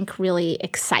 I think, really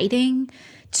exciting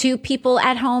to people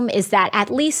at home, is that at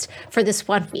least for this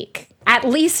 1 week, at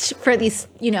least for these,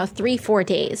 3-4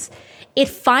 days, it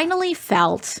finally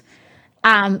felt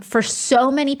for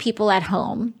so many people at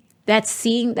home that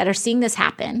are seeing this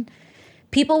happen,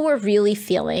 people were really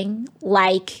feeling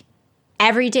like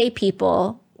everyday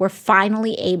people were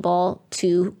finally able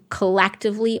to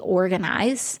collectively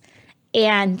organize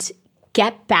and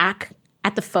get back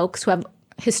at the folks who have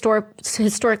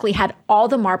historically had all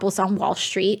the marbles on Wall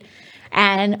Street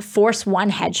and force one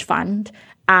hedge fund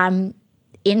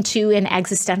into an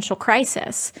existential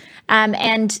crisis.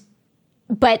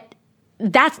 But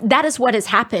that is what has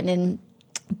happened in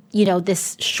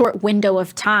this short window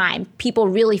of time, people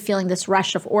really feeling this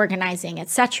rush of organizing, et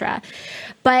cetera.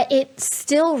 But it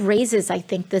still raises, I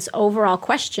think, this overall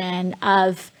question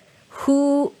of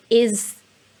who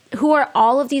are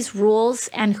all of these rules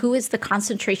and who is the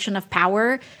concentration of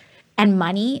power and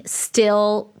money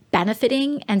still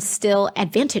benefiting and still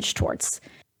advantage towards.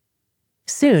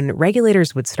 Soon,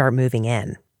 regulators would start moving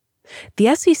in.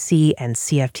 The SEC and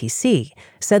CFTC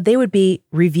said they would be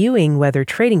reviewing whether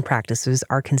trading practices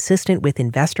are consistent with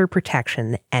investor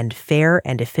protection and fair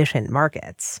and efficient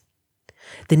markets.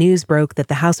 The news broke that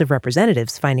the House of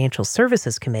Representatives Financial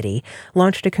Services Committee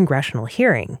launched a congressional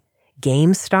hearing.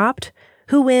 Game stopped?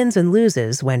 Who wins and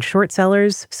loses when short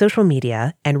sellers, social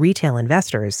media, and retail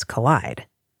investors collide?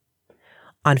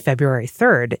 On February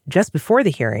 3rd, just before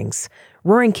the hearings,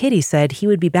 Roaring Kitty said he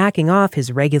would be backing off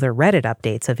his regular Reddit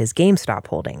updates of his GameStop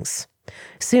holdings.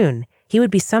 Soon, he would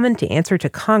be summoned to answer to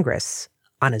Congress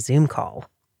on a Zoom call.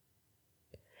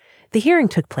 The hearing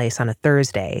took place on a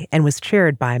Thursday and was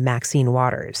chaired by Maxine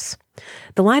Waters.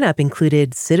 The lineup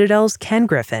included Citadel's Ken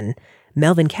Griffin,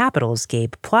 Melvin Capital's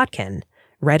Gabe Plotkin,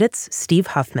 Reddit's Steve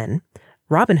Huffman,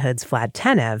 Robinhood's Vlad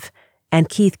Tenev, and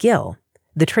Keith Gill,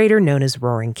 the trader known as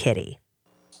Roaring Kitty.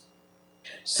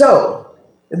 So,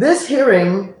 this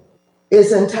hearing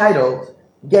is entitled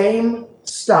Game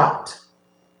Stopped.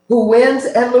 Who wins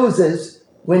and loses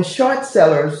when short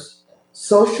sellers,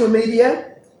 social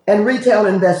media, and retail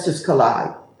investors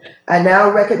collide? I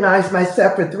now recognize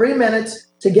myself for 3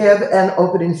 minutes to give an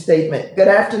opening statement. Good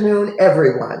afternoon,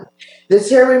 everyone. This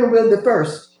hearing will be the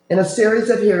first in a series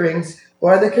of hearings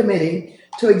for the committee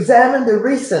to examine the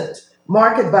recent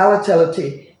market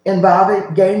volatility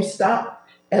involving GameStop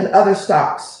and other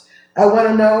stocks. I want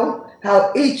to know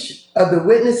how each of the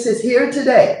witnesses here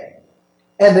today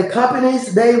and the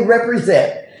companies they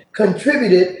represent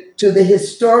contributed to the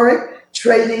historic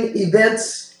trading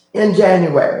events in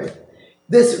January.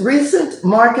 This recent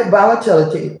market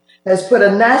volatility has put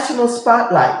a national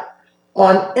spotlight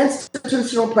on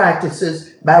institutional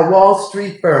practices by Wall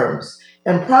Street firms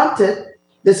and prompted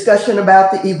discussion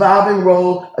about the evolving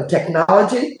role of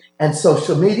technology and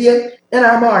social media in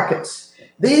our markets.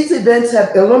 These events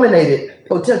have illuminated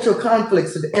potential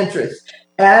conflicts of interest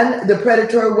and the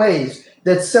predatory ways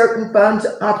that certain funds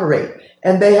operate,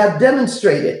 and they have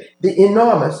demonstrated the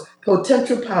enormous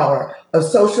potential power of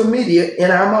social media in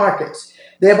our markets.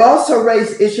 They have also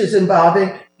raised issues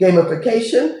involving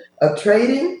gamification of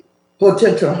trading,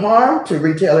 potential harm to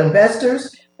retail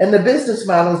investors, and the business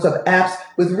models of apps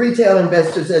with retail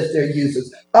investors as their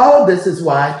users. All of this is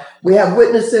why we have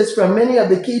witnesses from many of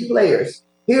the key players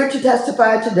here to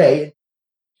testify today.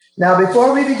 Now,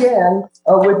 before we begin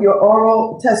with your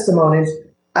oral testimonies,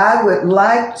 I would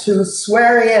like to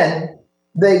swear in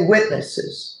the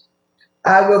witnesses.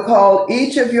 I will call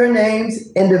each of your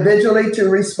names individually to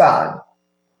respond.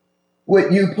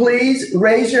 Would you please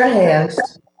raise your hands?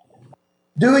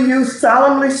 Do you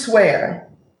solemnly swear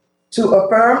to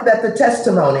affirm that the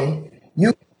testimony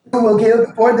you will give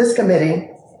before this committee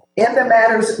in the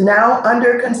matters now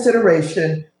under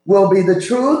consideration will be the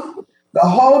truth, the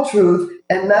whole truth,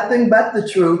 and nothing but the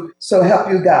truth, so help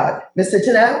you God? Mr.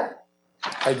 Tenev?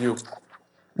 I do.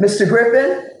 Mr.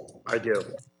 Griffin? I do.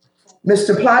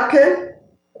 Mr. Plotkin?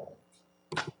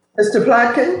 Mr.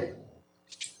 Plotkin?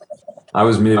 I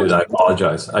was muted. I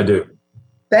apologize. I do.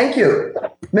 Thank you.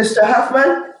 Mr.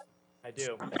 Huffman? I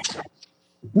do.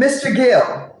 Mr.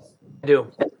 Gill? I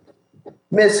do.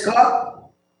 Ms.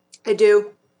 Gluck? I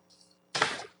do.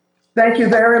 Thank you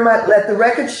very much. Let the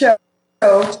record show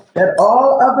that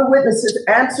all of the witnesses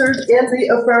answered in the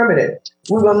affirmative.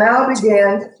 We will now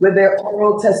begin with their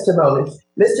oral testimonies.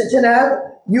 Mr. Tenev,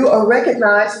 you are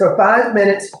recognized for 5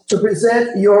 minutes to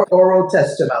present your oral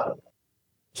testimony.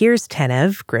 Here's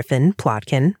Tenev, Griffin,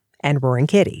 Plotkin, and Roaring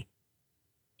Kitty.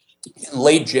 In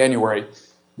late January,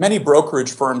 many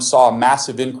brokerage firms saw a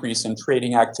massive increase in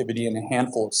trading activity in a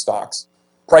handful of stocks.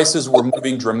 Prices were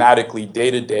moving dramatically day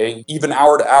to day, even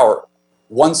hour to hour.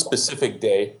 One specific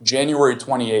day, January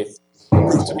 28th,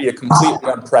 proved to be a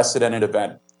completely unprecedented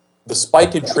event. The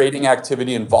spike in trading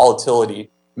activity and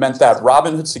volatility meant that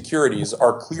Robinhood Securities,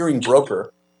 our clearing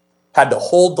broker, had to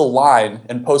hold the line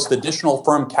and post additional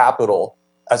firm capital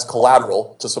as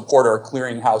collateral to support our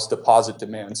clearinghouse deposit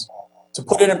demands. To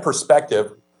put it in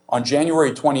perspective, on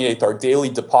January 28th, our daily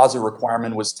deposit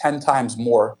requirement was 10 times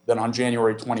more than on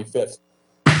January 25th.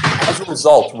 As a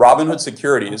result, Robinhood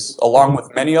Securities, along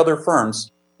with many other firms,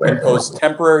 imposed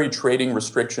temporary trading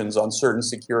restrictions on certain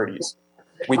securities.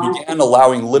 We began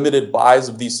allowing limited buys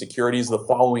of these securities the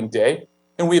following day,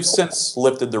 and we have since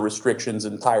lifted the restrictions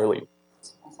entirely.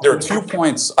 There are 2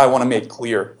 points I want to make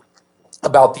clear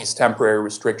about these temporary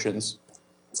restrictions.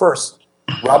 First,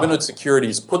 Robinhood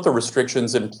Securities put the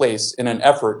restrictions in place in an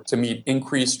effort to meet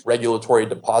increased regulatory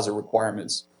deposit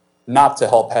requirements, not to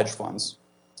help hedge funds.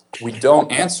 We don't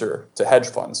answer to hedge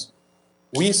funds.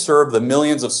 We serve the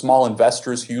millions of small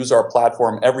investors who use our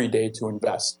platform every day to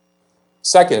invest.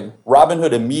 Second,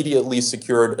 Robinhood immediately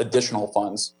secured additional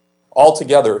funds.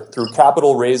 Altogether, through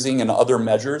capital raising and other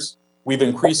measures, we've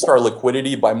increased our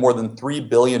liquidity by more than $3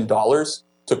 billion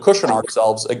to cushion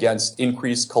ourselves against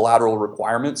increased collateral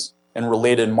requirements and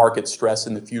related market stress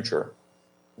in the future.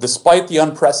 Despite the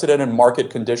unprecedented market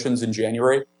conditions in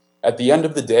January, at the end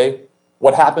of the day,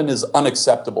 what happened is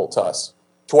unacceptable to us.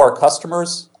 To our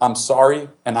customers, I'm sorry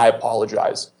and I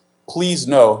apologize. Please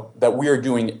know that we are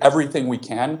doing everything we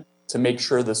can to make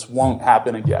sure this won't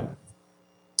happen again.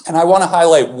 And I want to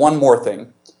highlight one more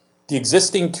thing. The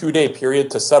existing 2-day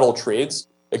period to settle trades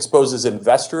exposes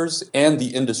investors and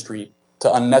the industry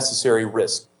to unnecessary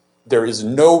risk. There is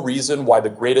no reason why the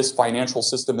greatest financial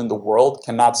system in the world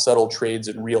cannot settle trades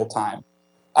in real time.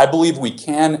 I believe we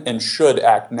can and should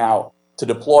act now to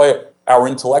deploy our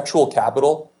intellectual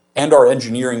capital and our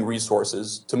engineering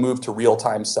resources to move to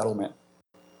real-time settlement.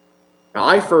 Now,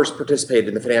 I first participated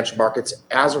in the financial markets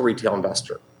as a retail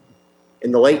investor.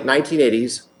 In the late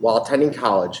 1980s, while attending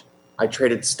college, I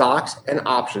traded stocks and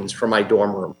options from my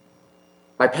dorm room.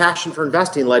 My passion for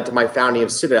investing led to my founding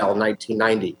of Citadel in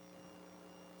 1990.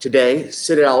 Today,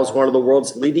 Citadel is one of the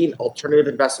world's leading alternative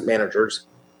investment managers.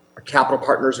 Our capital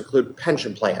partners include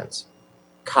pension plans,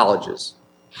 colleges,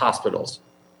 hospitals,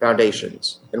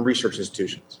 foundations, and research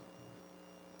institutions.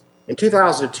 In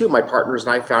 2002, my partners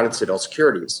and I founded Citadel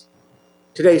Securities.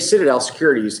 Today, Citadel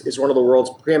Securities is one of the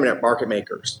world's preeminent market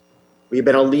makers. We have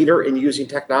been a leader in using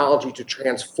technology to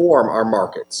transform our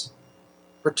markets,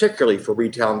 particularly for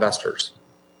retail investors.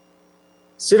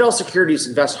 Citadel Securities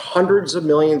invests hundreds of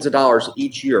millions of dollars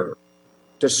each year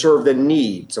to serve the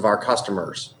needs of our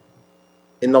customers.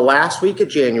 In the last week of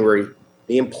January,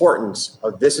 the importance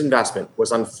of this investment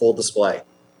was on full display.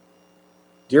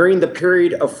 During the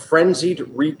period of frenzied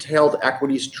retail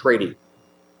equities trading,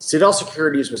 Citadel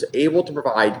Securities was able to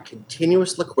provide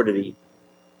continuous liquidity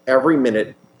every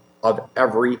minute of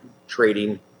every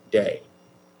trading day.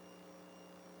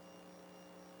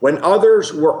 When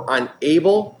others were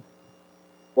unable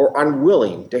or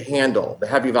unwilling to handle the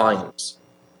heavy volumes,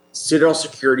 Citadel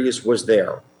Securities was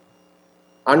there.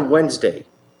 On Wednesday,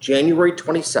 January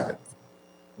 27th,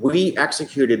 we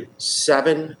executed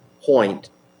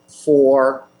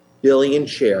 7.4 billion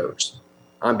shares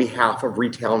on behalf of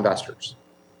retail investors.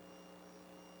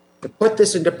 To put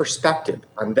this into perspective,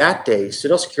 on that day,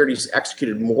 Citadel Securities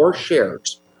executed more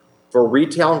shares for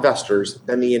retail investors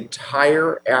than the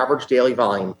entire average daily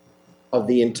volume of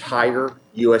the entire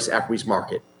U.S. equities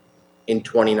market in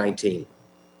 2019.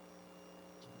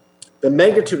 The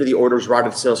magnitude of the orders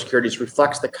routed to Citadel Securities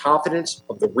reflects the confidence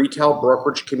of the retail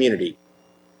brokerage community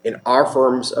in our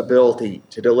firm's ability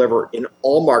to deliver in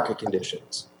all market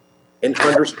conditions and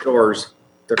underscores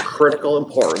the critical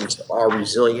importance of our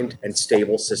resilient and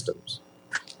stable systems.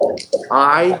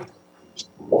 I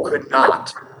could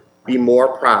not be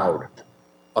more proud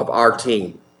of our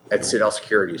team at Citadel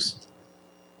Securities.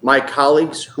 My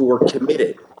colleagues who were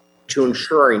committed to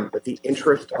ensuring that the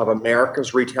interest of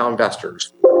America's retail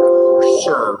investors were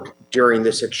served during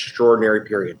this extraordinary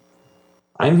period.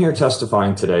 I'm here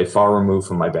testifying today far removed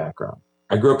from my background.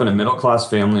 I grew up in a middle-class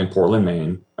family in Portland,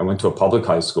 Maine. I went to a public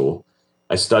high school.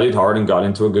 I studied hard and got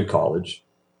into a good college.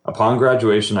 Upon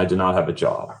graduation, I did not have a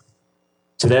job.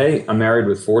 Today, I'm married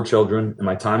with 4 children, and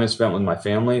my time is spent with my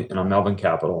family and on Melvin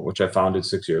Capital, which I founded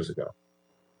 6 years ago.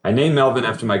 I named Melvin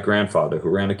after my grandfather, who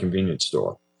ran a convenience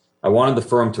store. I wanted the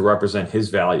firm to represent his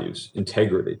values,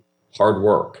 integrity, hard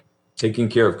work, taking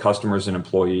care of customers and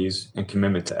employees, and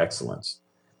commitment to excellence.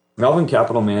 Melvin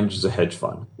Capital manages a hedge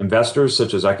fund. Investors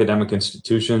such as academic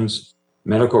institutions,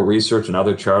 medical research and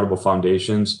other charitable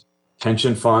foundations,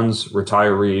 pension funds,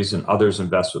 retirees, and others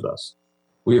invest with us.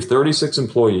 We have 36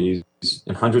 employees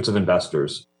and hundreds of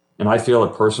investors, and I feel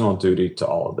a personal duty to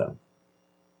all of them.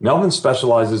 Melvin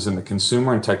specializes in the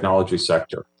consumer and technology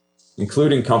sector,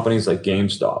 including companies like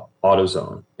GameStop,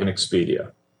 AutoZone, and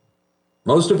Expedia.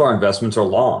 Most of our investments are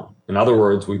long. In other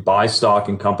words, we buy stock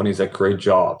in companies that create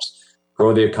jobs,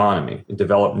 grow the economy, and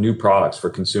develop new products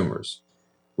for consumers.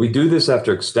 We do this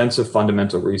after extensive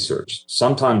fundamental research,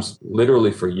 sometimes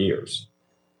literally for years.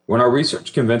 When our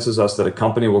research convinces us that a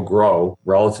company will grow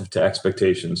relative to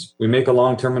expectations, we make a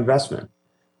long-term investment.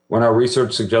 When our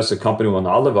research suggests a company will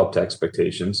not live up to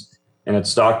expectations and its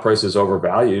stock price is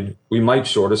overvalued, we might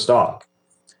short a stock.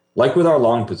 Like with our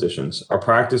long positions, our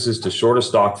practice is to short a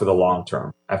stock for the long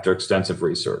term after extensive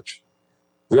research.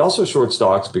 We also short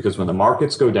stocks because when the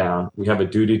markets go down, we have a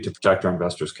duty to protect our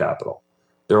investors' capital.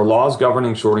 There are laws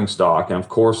governing shorting stock, and of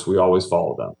course, we always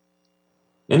follow them.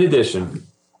 In addition,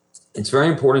 it's very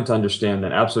important to understand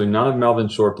that absolutely none of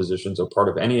Melvin's short positions are part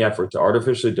of any effort to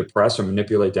artificially depress or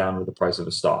manipulate downward the price of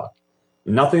a stock.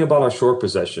 Nothing about our short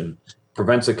position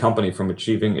prevents a company from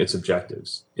achieving its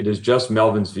objectives. It is just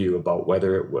Melvin's view about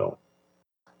whether it will.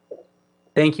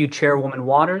 Thank you, Chairwoman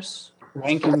Waters,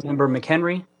 Ranking Member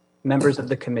McHenry, members of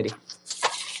the committee.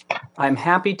 I am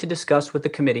happy to discuss with the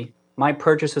committee my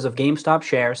purchases of GameStop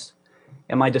shares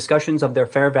and my discussions of their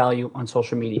fair value on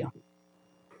social media.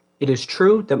 It is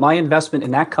true that my investment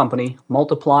in that company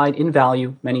multiplied in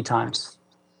value many times.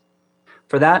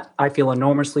 For that, I feel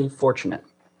enormously fortunate.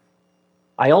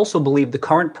 I also believe the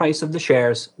current price of the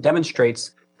shares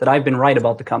demonstrates that I've been right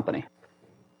about the company.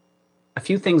 A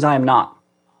few things I am not.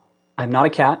 I am not a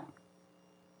cat.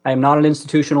 I am not an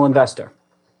institutional investor,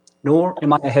 nor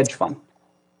am I a hedge fund.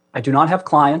 I do not have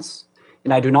clients,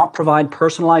 and I do not provide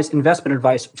personalized investment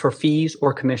advice for fees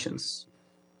or commissions.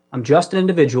 I'm just an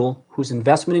individual whose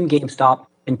investment in GameStop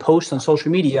and posts on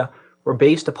social media were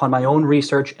based upon my own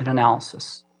research and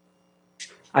analysis.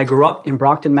 I grew up in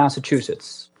Brockton,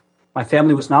 Massachusetts. My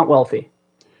family was not wealthy.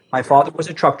 My father was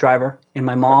a truck driver and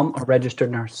my mom a registered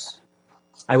nurse.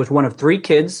 I was one of 3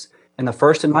 kids and the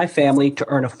first in my family to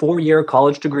earn a 4-year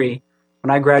college degree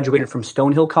when I graduated from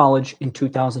Stonehill College in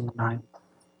 2009.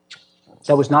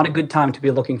 That was not a good time to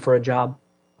be looking for a job.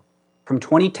 From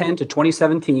 2010 to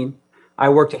 2017, I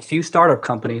worked at a few startup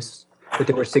companies, but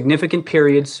there were significant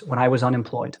periods when I was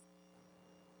unemployed.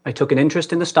 I took an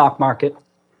interest in the stock market,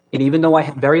 and even though I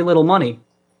had very little money,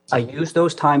 I used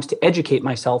those times to educate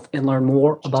myself and learn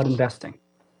more about investing.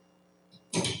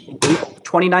 In April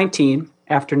 2019,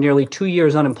 after nearly 2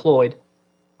 years unemployed,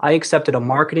 I accepted a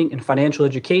marketing and financial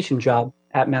education job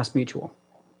at MassMutual.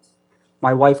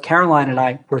 My wife Caroline and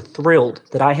I were thrilled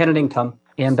that I had an income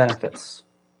and benefits.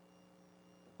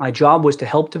 My job was to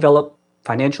help develop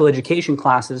financial education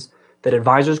classes that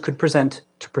advisors could present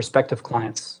to prospective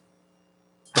clients.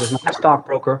 I was not a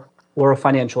stockbroker or a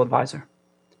financial advisor.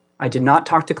 I did not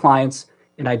talk to clients,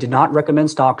 and I did not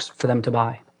recommend stocks for them to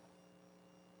buy.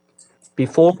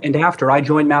 Before and after I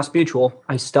joined MassMutual,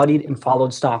 I studied and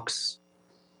followed stocks.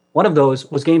 One of those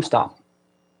was GameStop.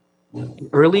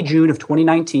 In early June of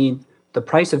 2019, the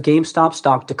price of GameStop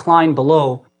stock declined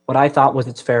below what I thought was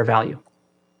its fair value.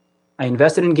 I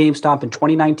invested in GameStop in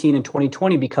 2019 and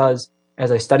 2020 because,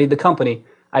 as I studied the company,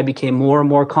 I became more and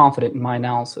more confident in my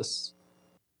analysis.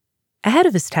 Ahead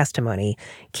of his testimony,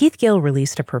 Keith Gill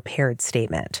released a prepared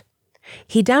statement.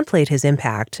 He downplayed his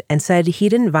impact and said he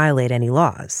didn't violate any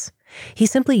laws. He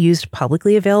simply used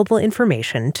publicly available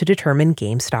information to determine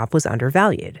GameStop was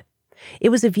undervalued. It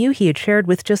was a view he had shared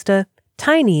with just a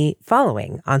tiny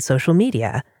following on social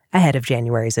media ahead of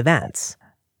January's events.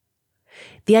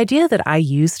 The idea that I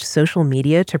used social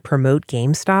media to promote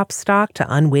GameStop stock to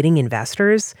unwitting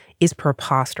investors is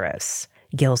preposterous,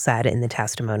 Gill said in the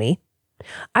testimony.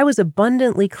 I was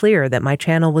abundantly clear that my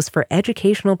channel was for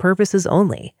educational purposes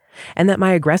only, and that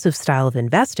my aggressive style of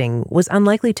investing was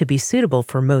unlikely to be suitable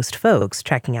for most folks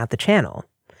checking out the channel.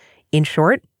 In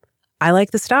short, I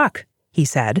like the stock, he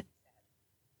said.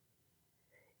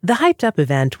 The hyped-up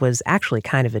event was actually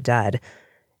kind of a dud.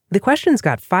 The questions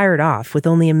got fired off with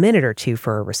only a minute or two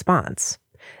for a response.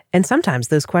 And sometimes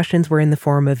those questions were in the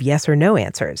form of yes or no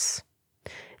answers.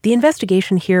 The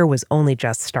investigation here was only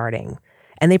just starting,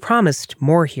 and they promised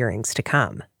more hearings to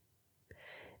come.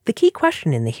 The key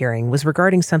question in the hearing was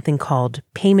regarding something called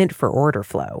payment for order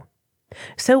flow.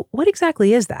 So what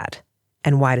exactly is that,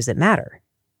 and why does it matter?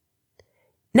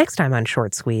 Next time on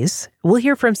Short Squeeze, we'll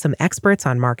hear from some experts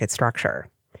on market structure.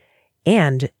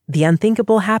 And the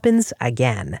unthinkable happens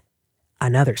again.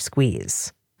 Another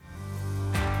squeeze.